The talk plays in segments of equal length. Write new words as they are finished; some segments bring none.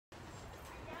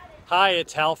Hi,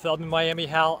 it's Hal Feldman, Miami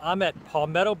Hal. I'm at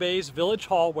Palmetto Bay's Village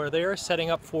Hall where they are setting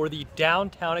up for the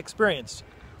downtown experience.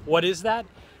 What is that?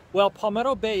 Well,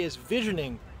 Palmetto Bay is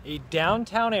visioning a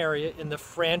downtown area in the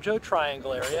Franjo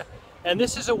Triangle area, and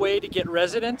this is a way to get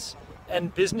residents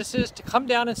and businesses to come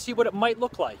down and see what it might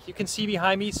look like. You can see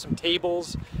behind me some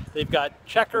tables. They've got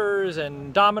checkers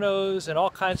and dominoes and all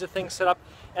kinds of things set up.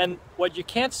 And what you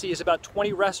can't see is about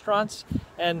 20 restaurants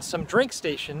and some drink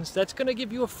stations that's going to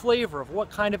give you a flavor of what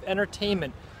kind of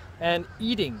entertainment and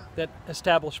eating that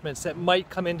establishments that might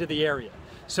come into the area.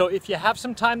 So if you have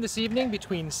some time this evening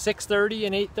between 6:30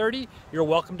 and 8:30, you're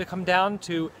welcome to come down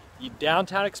to the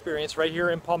downtown experience right here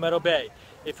in Palmetto Bay.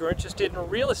 If you're interested in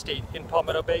real estate in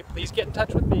Palmetto Bay, please get in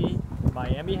touch with me,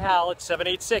 Miami Hal, at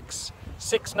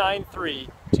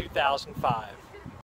 786-693-2005.